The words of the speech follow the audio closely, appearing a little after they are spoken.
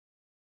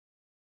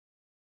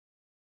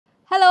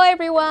Hello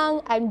everyone,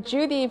 I'm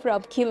Judy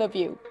from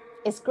Kiloview.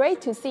 It's great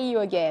to see you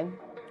again.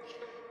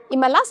 In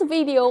my last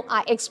video,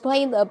 I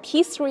explained the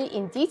P3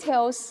 in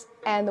details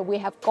and we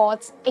have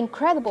got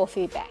incredible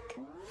feedback.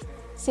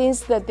 Since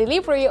the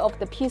delivery of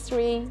the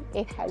P3,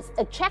 it has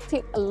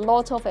attracted a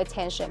lot of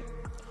attention.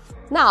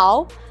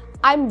 Now,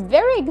 I'm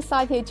very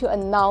excited to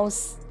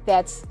announce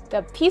that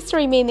the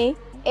P3 Mini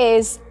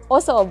is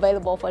also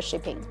available for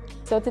shipping.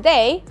 So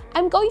today,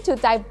 I'm going to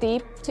dive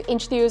deep to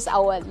introduce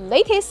our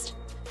latest,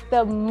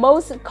 the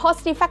most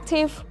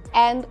cost-effective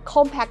and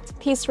compact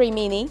P3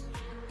 Mini,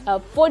 a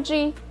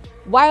 4G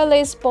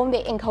wireless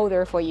bonded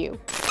encoder for you.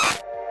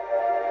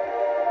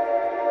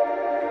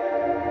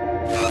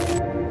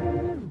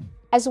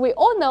 As we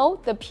all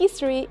know, the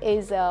P3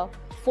 is a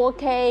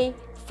 4K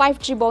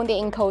 5G bonded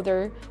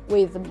encoder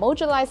with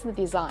modularized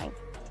design.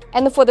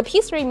 And for the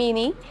P3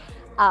 Mini,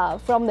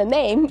 from the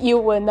name, you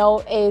will know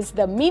is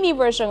the mini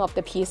version of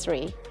the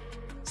P3.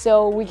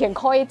 So we can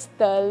call it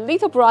the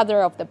little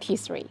brother of the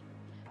P3.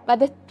 But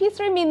the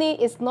P3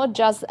 Mini is not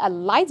just a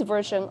light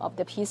version of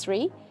the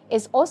P3,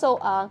 it's also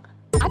an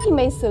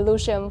ultimate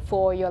solution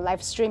for your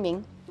live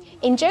streaming.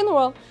 In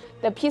general,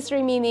 the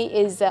P3 Mini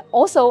is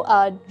also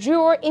a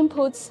dual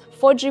input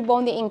 4G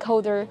bonded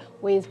encoder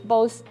with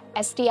both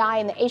SDI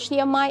and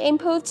HDMI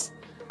inputs,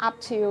 up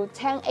to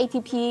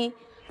 1080p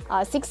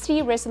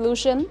 60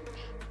 resolution,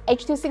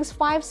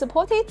 H.265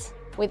 supported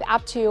with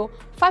up to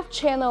 5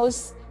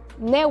 channels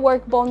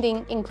network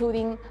bonding,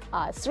 including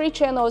 3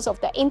 channels of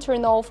the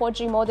internal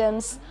 4G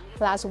modems,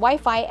 plus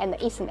Wi-Fi and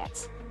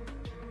Ethernet.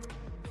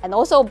 And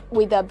also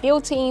with a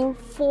built-in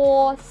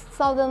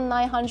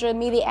 4900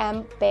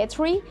 mAh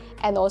battery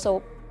and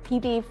also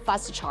PD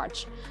fast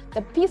charge.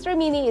 The P3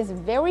 Mini is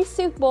very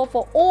suitable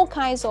for all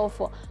kinds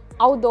of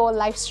outdoor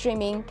live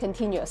streaming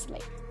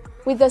continuously.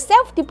 With the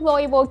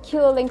self-deployable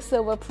Kilolink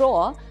Server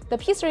Pro, the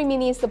P3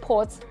 Mini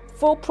supports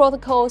full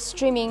protocol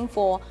streaming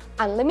for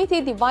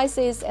unlimited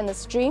devices and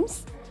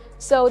streams.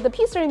 So the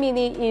P3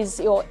 Mini is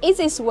your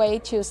easiest way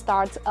to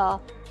start a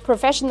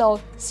professional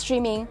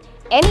streaming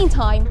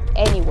anytime,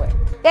 anywhere.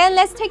 Then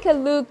let's take a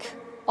look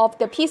of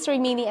the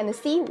P3 Mini and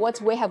see what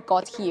we have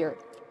got here.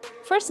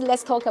 First,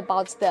 let's talk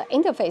about the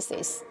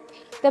interfaces.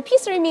 The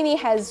P3 Mini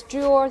has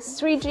dual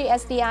 3G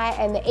SDI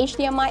and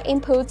HDMI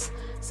inputs,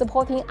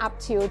 supporting up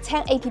to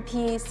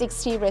 1080p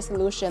 60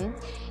 resolution,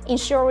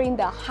 ensuring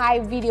the high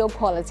video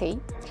quality.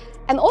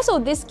 And also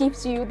this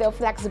gives you the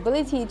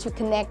flexibility to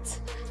connect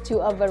to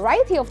a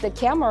variety of the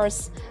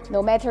cameras,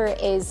 no matter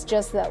it's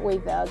just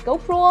with a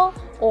GoPro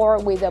or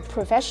with a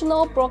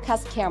professional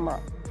broadcast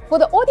camera. For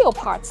the audio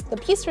part, the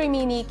P3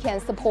 Mini can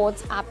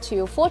support up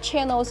to 4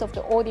 channels of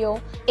the audio,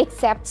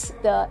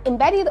 except the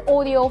embedded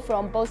audio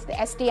from both the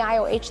SDI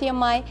or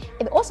HDMI.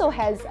 It also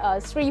has a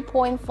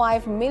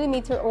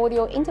 3.5mm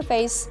audio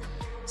interface,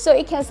 so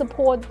it can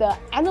support the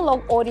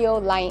analog audio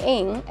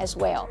line-in as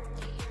well,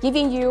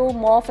 giving you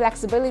more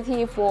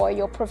flexibility for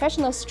your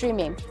professional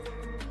streaming.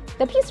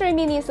 The P3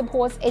 Mini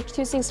supports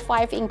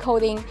H.265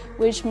 encoding,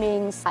 which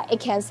means it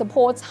can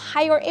support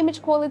higher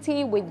image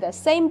quality with the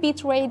same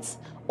bit rates,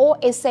 or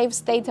it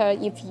saves data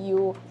if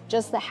you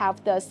just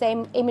have the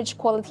same image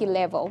quality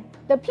level.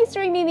 The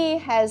P3 Mini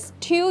has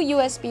 2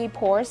 USB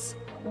ports,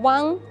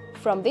 one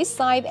from this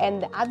side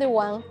and the other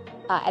one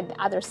at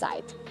the other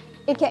side.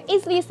 It can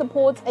easily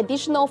support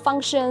additional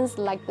functions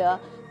like the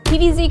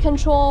PVZ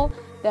control,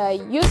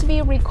 the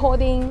USB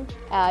recording,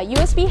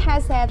 USB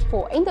headset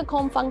for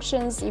intercom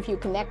functions if you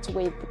connect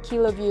with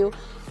Kiloview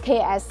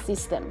KS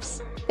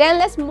systems. Then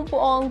let's move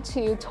on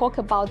to talk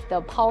about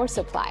the power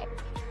supply.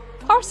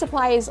 Power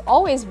supply is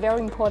always very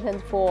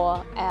important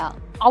for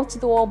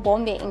outdoor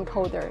bonding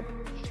encoder.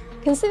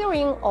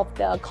 Considering of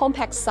the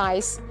compact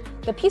size,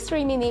 the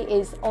P3 Mini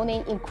is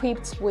only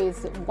equipped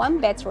with 1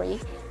 battery,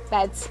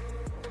 but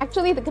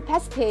actually the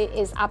capacity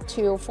is up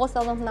to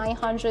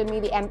 4900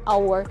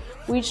 mAh,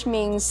 which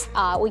means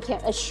we can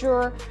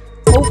assure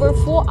over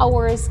 4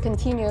 hours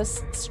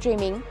continuous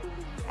streaming.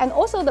 And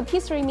also the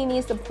P3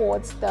 Mini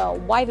supports the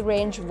wide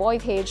range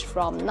voltage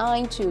from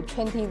 9 to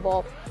 20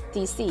 volt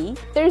DC.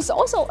 There is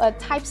also a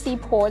Type-C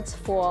port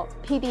for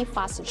PD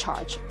fast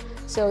charge.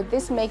 So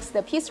this makes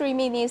the P3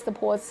 Mini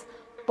supports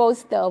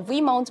both the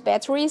V-mount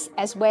batteries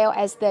as well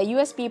as the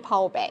USB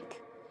power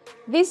bank.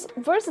 These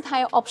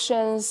versatile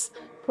options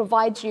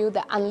provide you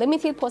the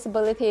unlimited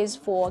possibilities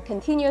for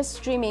continuous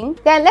streaming.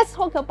 Then let's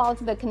talk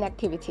about the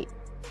connectivity.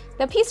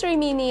 The P3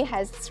 Mini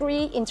has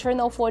 3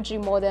 internal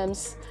 4G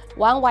modems,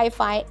 1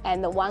 Wi-Fi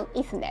and 1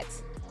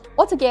 Ethernet.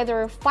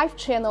 Altogether 5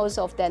 channels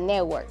of the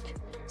network.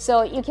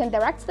 So you can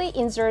directly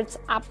insert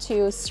up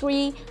to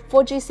 3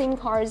 4G SIM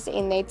cards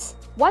in it.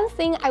 One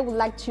thing I would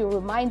like to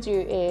remind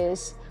you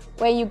is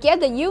when you get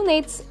the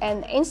units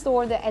and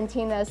install the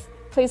antennas,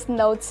 please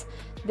note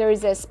there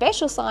is a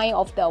special sign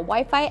of the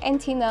Wi-Fi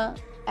antenna,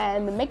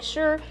 and make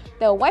sure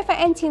the Wi-Fi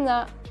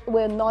antenna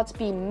will not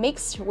be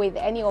mixed with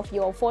any of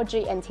your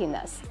 4G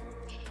antennas.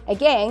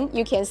 Again,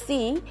 you can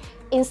see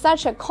in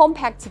such a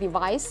compact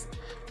device,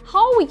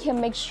 how we can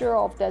make sure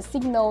of the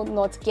signal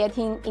not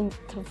getting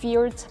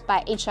interfered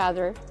by each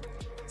other.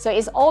 So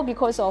it's all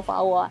because of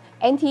our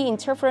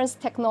anti-interference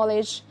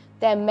technology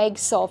that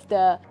makes of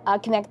the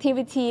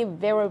connectivity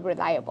very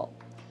reliable.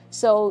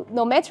 So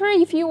no matter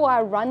if you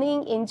are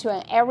running into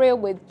an area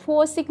with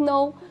poor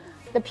signal,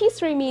 the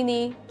P3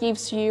 Mini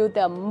gives you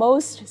the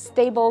most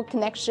stable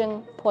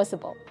connection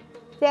possible.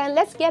 Then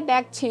let's get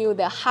back to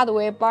the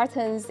hardware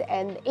buttons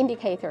and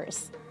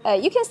indicators.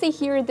 You can see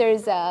here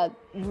there's a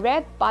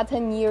red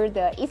button near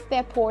the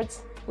Ethernet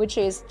port, which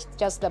is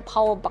just the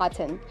power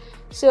button.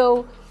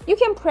 So you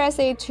can press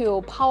it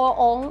to power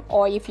on,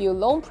 or if you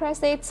long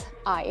press it,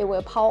 it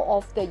will power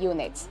off the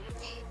unit.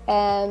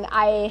 And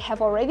I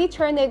have already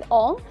turned it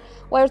on.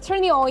 While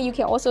turning on, you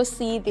can also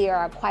see there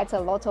are quite a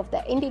lot of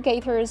the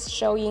indicators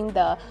showing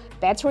the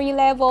battery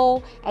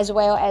level, as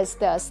well as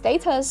the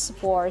status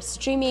for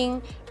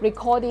streaming,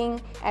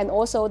 recording, and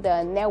also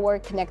the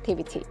network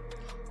connectivity.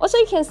 Also,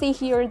 you can see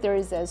here there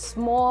is a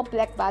small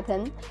black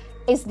button.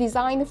 It's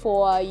designed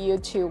for you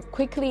to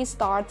quickly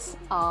start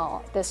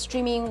the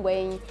streaming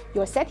when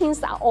your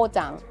settings are all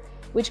done,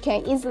 which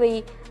can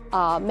easily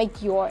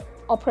make your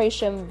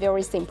operation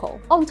very simple.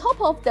 On top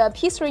of the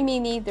P3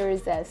 Mini, there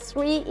is a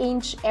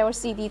 3-inch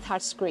LCD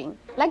touchscreen.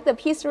 Like the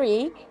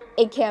P3,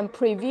 it can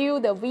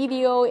preview the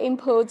video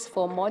inputs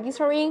for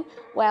monitoring,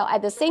 while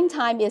at the same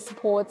time it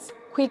supports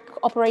quick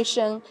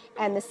operation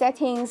and the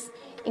settings,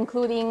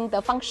 including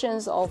the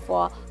functions of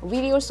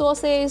video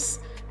sources,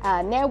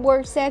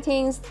 network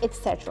settings,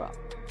 etc.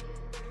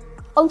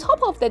 On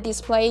top of the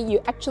display, you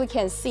actually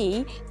can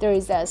see there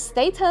is a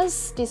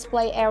status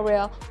display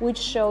area which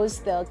shows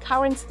the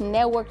current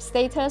network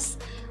status,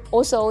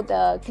 also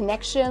the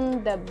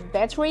connection, the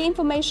battery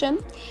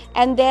information,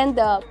 and then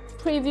the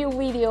preview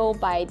video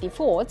by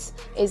default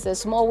is a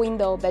small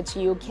window that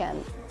you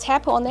can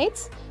tap on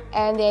it,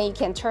 and then you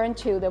can turn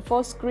to the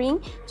full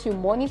screen to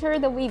monitor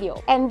the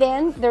video. And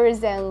then there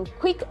is a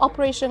quick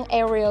operation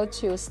area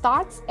to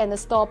start and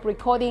stop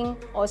recording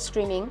or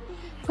streaming,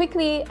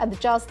 quickly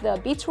adjust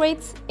the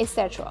bitrate,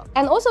 etc.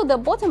 And also the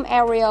bottom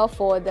area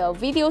for the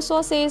video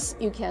sources,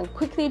 you can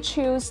quickly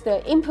choose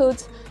the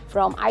input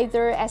from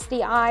either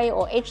SDI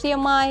or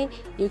HDMI.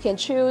 You can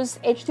choose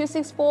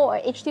H.264 or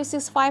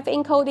H.265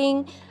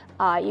 encoding.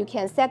 You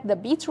can set the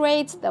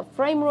bitrate, the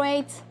frame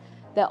rate,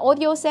 the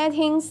audio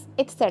settings,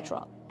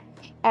 etc.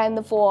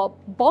 And for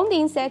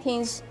bonding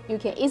settings, you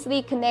can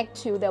easily connect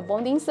to the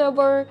bonding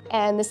server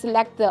and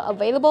select the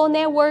available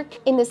network.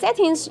 In the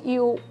settings,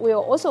 you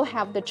will also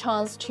have the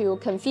chance to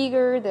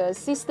configure the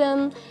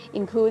system,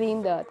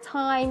 including the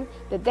time,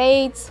 the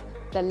date,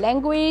 the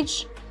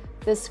language,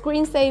 the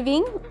screen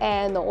saving,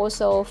 and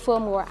also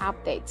firmware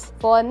updates.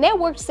 For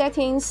network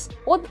settings,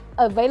 all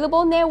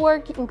available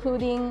network,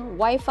 including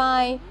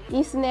Wi-Fi,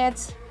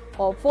 Ethernet,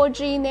 or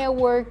 4G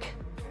network,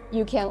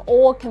 you can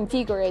all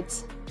configure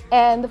it.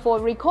 And for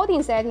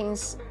recording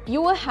settings,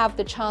 you will have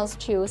the chance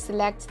to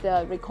select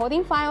the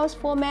recording files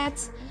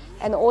format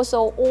and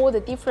also all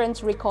the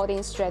different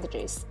recording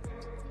strategies.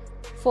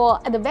 For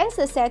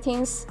advanced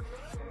settings,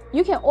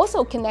 you can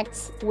also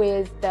connect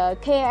with the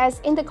KAS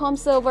intercom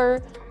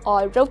server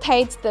or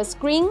rotate the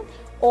screen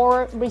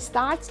or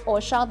restart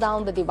or shut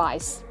down the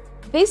device.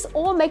 This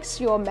all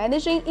makes your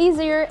managing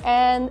easier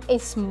and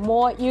it's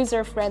more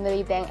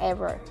user-friendly than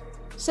ever.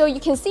 So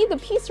you can see the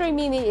P3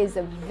 Mini is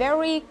a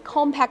very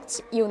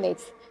compact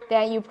unit.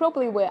 Then you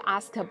probably will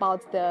ask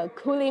about the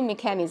cooling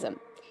mechanism.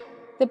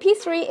 The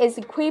P3 is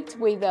equipped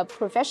with a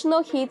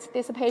professional heat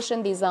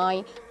dissipation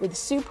design with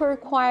super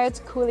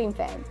quiet cooling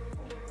fan.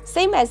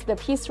 Same as the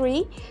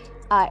P3,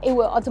 it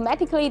will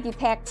automatically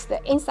detect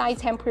the inside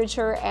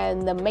temperature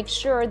and make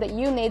sure the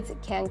unit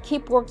can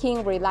keep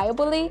working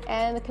reliably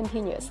and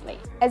continuously.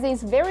 As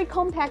it's very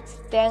compact,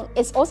 then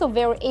it's also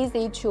very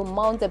easy to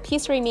mount the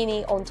P3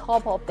 Mini on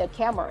top of the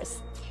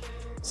cameras.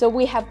 So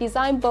we have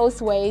designed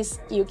both ways.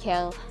 You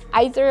can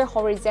either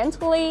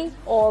horizontally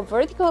or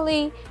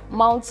vertically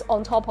mount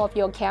on top of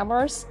your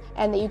cameras,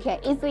 and you can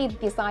easily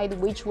decide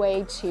which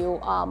way to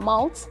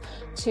mount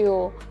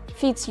to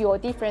fit your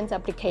different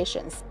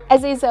applications.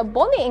 As it's a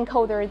bonding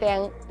encoder,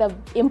 then the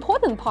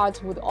important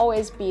part would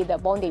always be the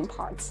bonding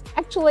parts.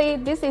 Actually,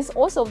 this is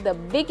also the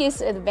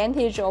biggest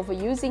advantage of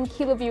using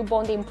Kiloview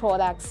bonding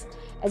products,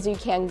 as you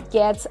can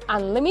get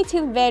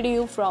unlimited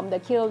value from the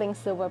KiloLink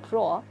Server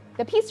Pro.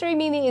 The P3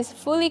 Mini is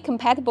fully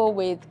compatible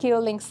with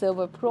KiloLink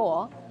Server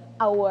Pro,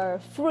 our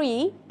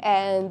free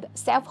and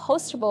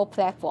self-hostable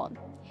platform.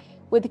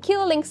 With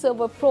KiloLink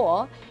Server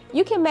Pro,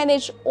 you can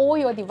manage all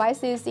your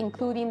devices,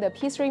 including the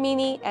P3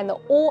 Mini and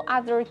all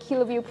other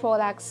Kiloview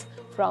products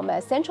from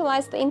a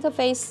centralized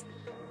interface,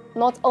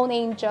 not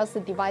only just the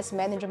device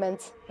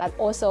management, but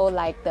also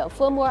like the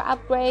firmware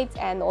upgrade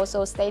and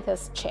also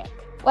status check.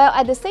 While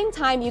at the same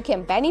time, you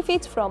can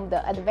benefit from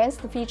the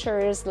advanced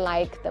features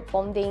like the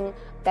bonding,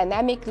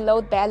 dynamic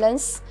load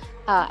balance,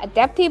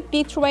 adaptive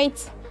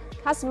bitrate,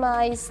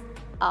 customized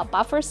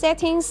buffer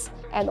settings,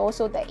 and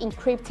also the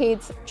encrypted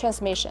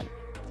transmission.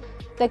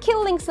 The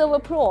KiloLink Server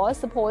Pro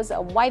supports a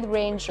wide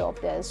range of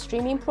the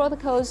streaming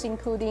protocols,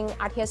 including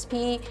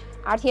RTSP,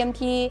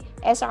 RTMP,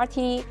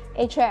 SRT,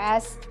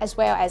 HRS, as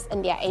well as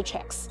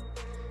NDI-HX.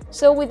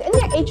 So with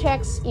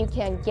NX, you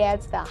can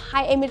get the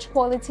high image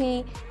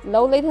quality,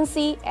 low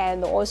latency,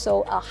 and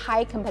also a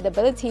high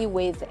compatibility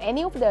with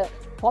any of the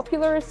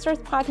popular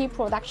third-party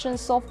production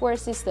software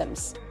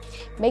systems,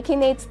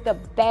 making it the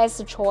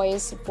best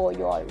choice for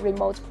your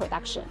remote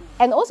production.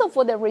 And also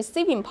for the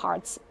receiving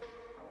parts,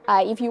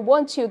 if you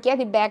want to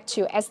get it back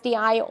to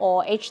SDI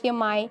or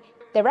HDMI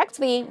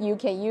directly, you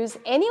can use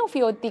any of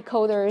your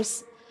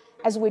decoders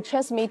as we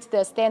transmit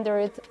the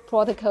standard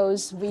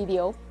protocols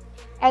video.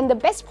 And the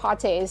best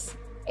part is,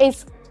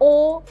 it's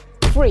all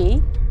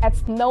free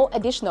at no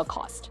additional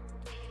cost.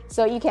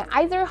 So you can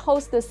either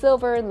host the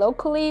server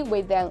locally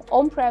with an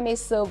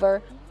on-premise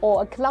server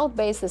or a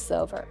cloud-based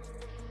server.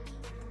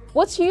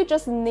 What you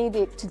just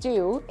needed to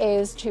do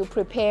is to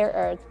prepare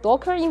a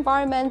Docker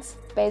environment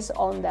based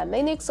on the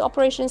Linux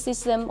operation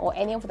system or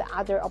any of the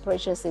other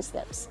operation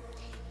systems.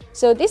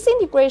 So this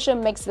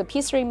integration makes the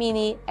P3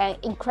 Mini an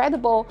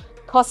incredible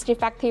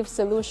cost-effective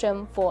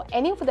solution for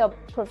any of the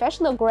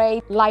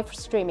professional-grade live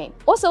streaming.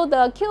 Also,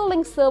 the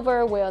Kiloview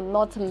server will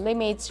not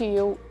limit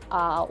you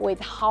with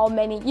how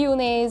many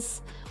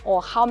units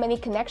or how many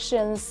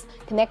connections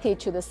connected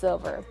to the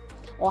server,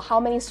 or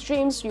how many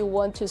streams you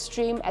want to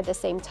stream at the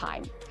same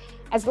time.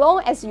 As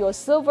long as your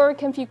server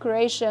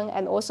configuration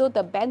and also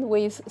the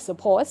bandwidth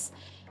supports,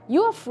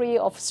 you are free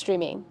of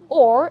streaming.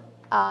 Or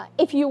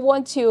if you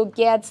want to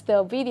get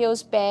the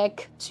videos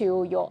back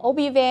to your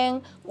OB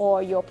van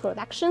or your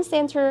production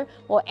center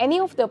or any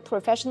of the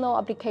professional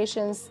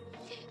applications,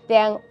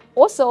 then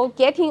also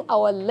getting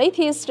our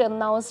latest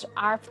announced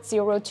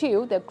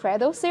ARF02, the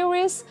Cradle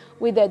series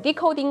with the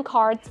decoding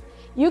card,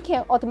 you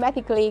can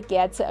automatically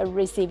get a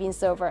receiving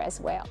server as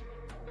well.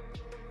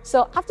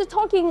 So after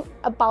talking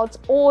about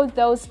all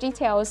those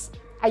details,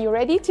 are you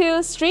ready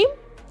to stream?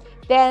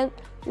 Then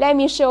let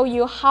me show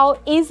you how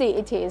easy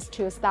it is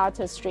to start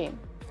a stream.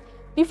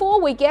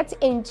 Before we get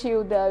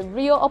into the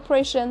real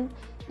operation,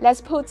 let's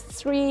put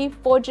 3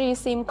 4G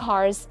SIM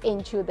cards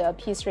into the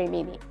P3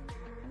 Mini.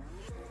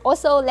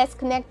 Also, let's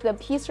connect the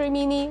P3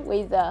 Mini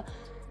with the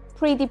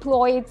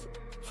pre-deployed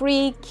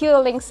free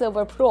Kiloview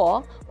Server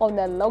Pro on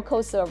the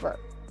local server.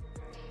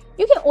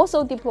 You can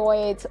also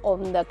deploy it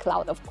on the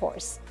cloud, of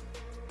course.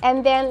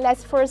 And then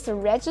let's first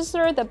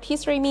register the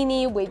P3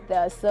 Mini with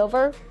the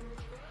server.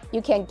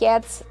 You can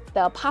get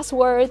the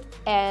password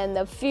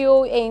and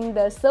fill in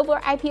the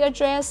server IP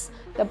address,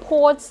 the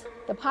ports,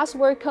 the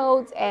password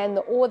code, and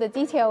all the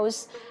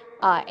details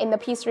in the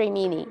P3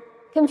 Mini.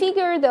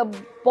 Configure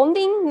the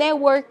bonding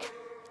network,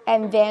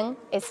 and then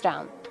it's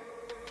done.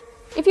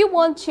 If you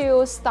want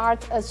to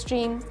start a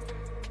stream,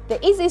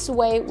 the easiest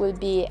way would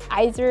be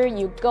either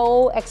you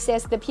go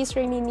access the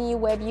P3 Mini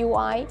web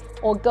UI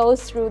or go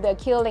through the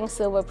Kiloview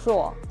Server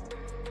Pro.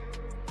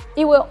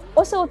 It will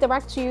also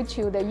direct you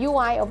to the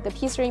UI of the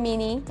P3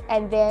 Mini,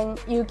 and then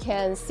you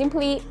can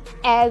simply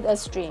add a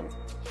stream.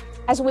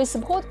 As we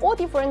support all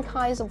different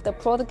kinds of the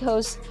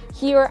protocols,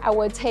 here I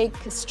will take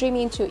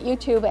streaming to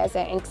YouTube as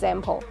an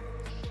example.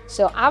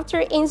 So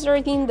after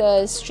inserting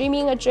the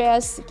streaming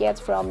address get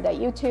from the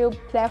YouTube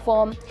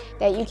platform,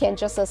 then you can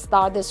just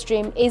start the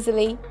stream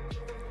easily.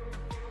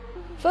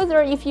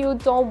 Further, if you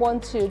don't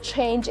want to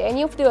change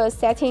any of the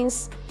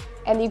settings,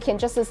 and you can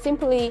just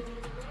simply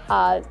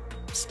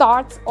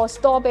start or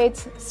stop it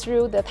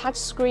through the touch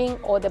screen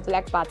or the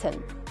black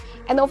button.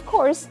 And of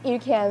course, you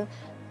can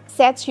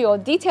set your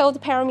detailed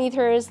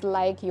parameters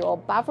like your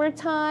buffer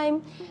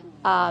time,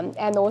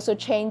 and also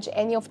change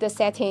any of the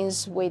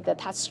settings with the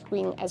touch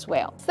screen as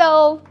well.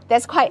 So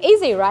that's quite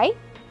easy, right?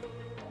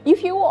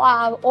 If you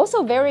are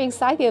also very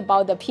excited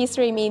about the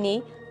P3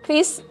 Mini,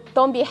 please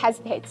don't be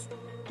hesitant.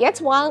 Get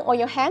one on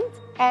your hand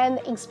and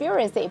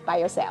experience it by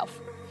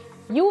yourself.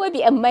 You will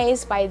be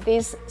amazed by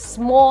this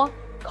small,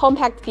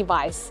 compact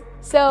device.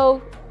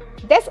 So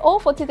that's all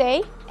for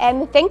today,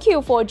 and thank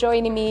you for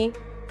joining me.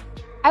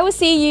 I will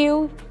see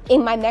you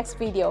in my next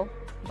video.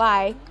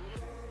 Bye.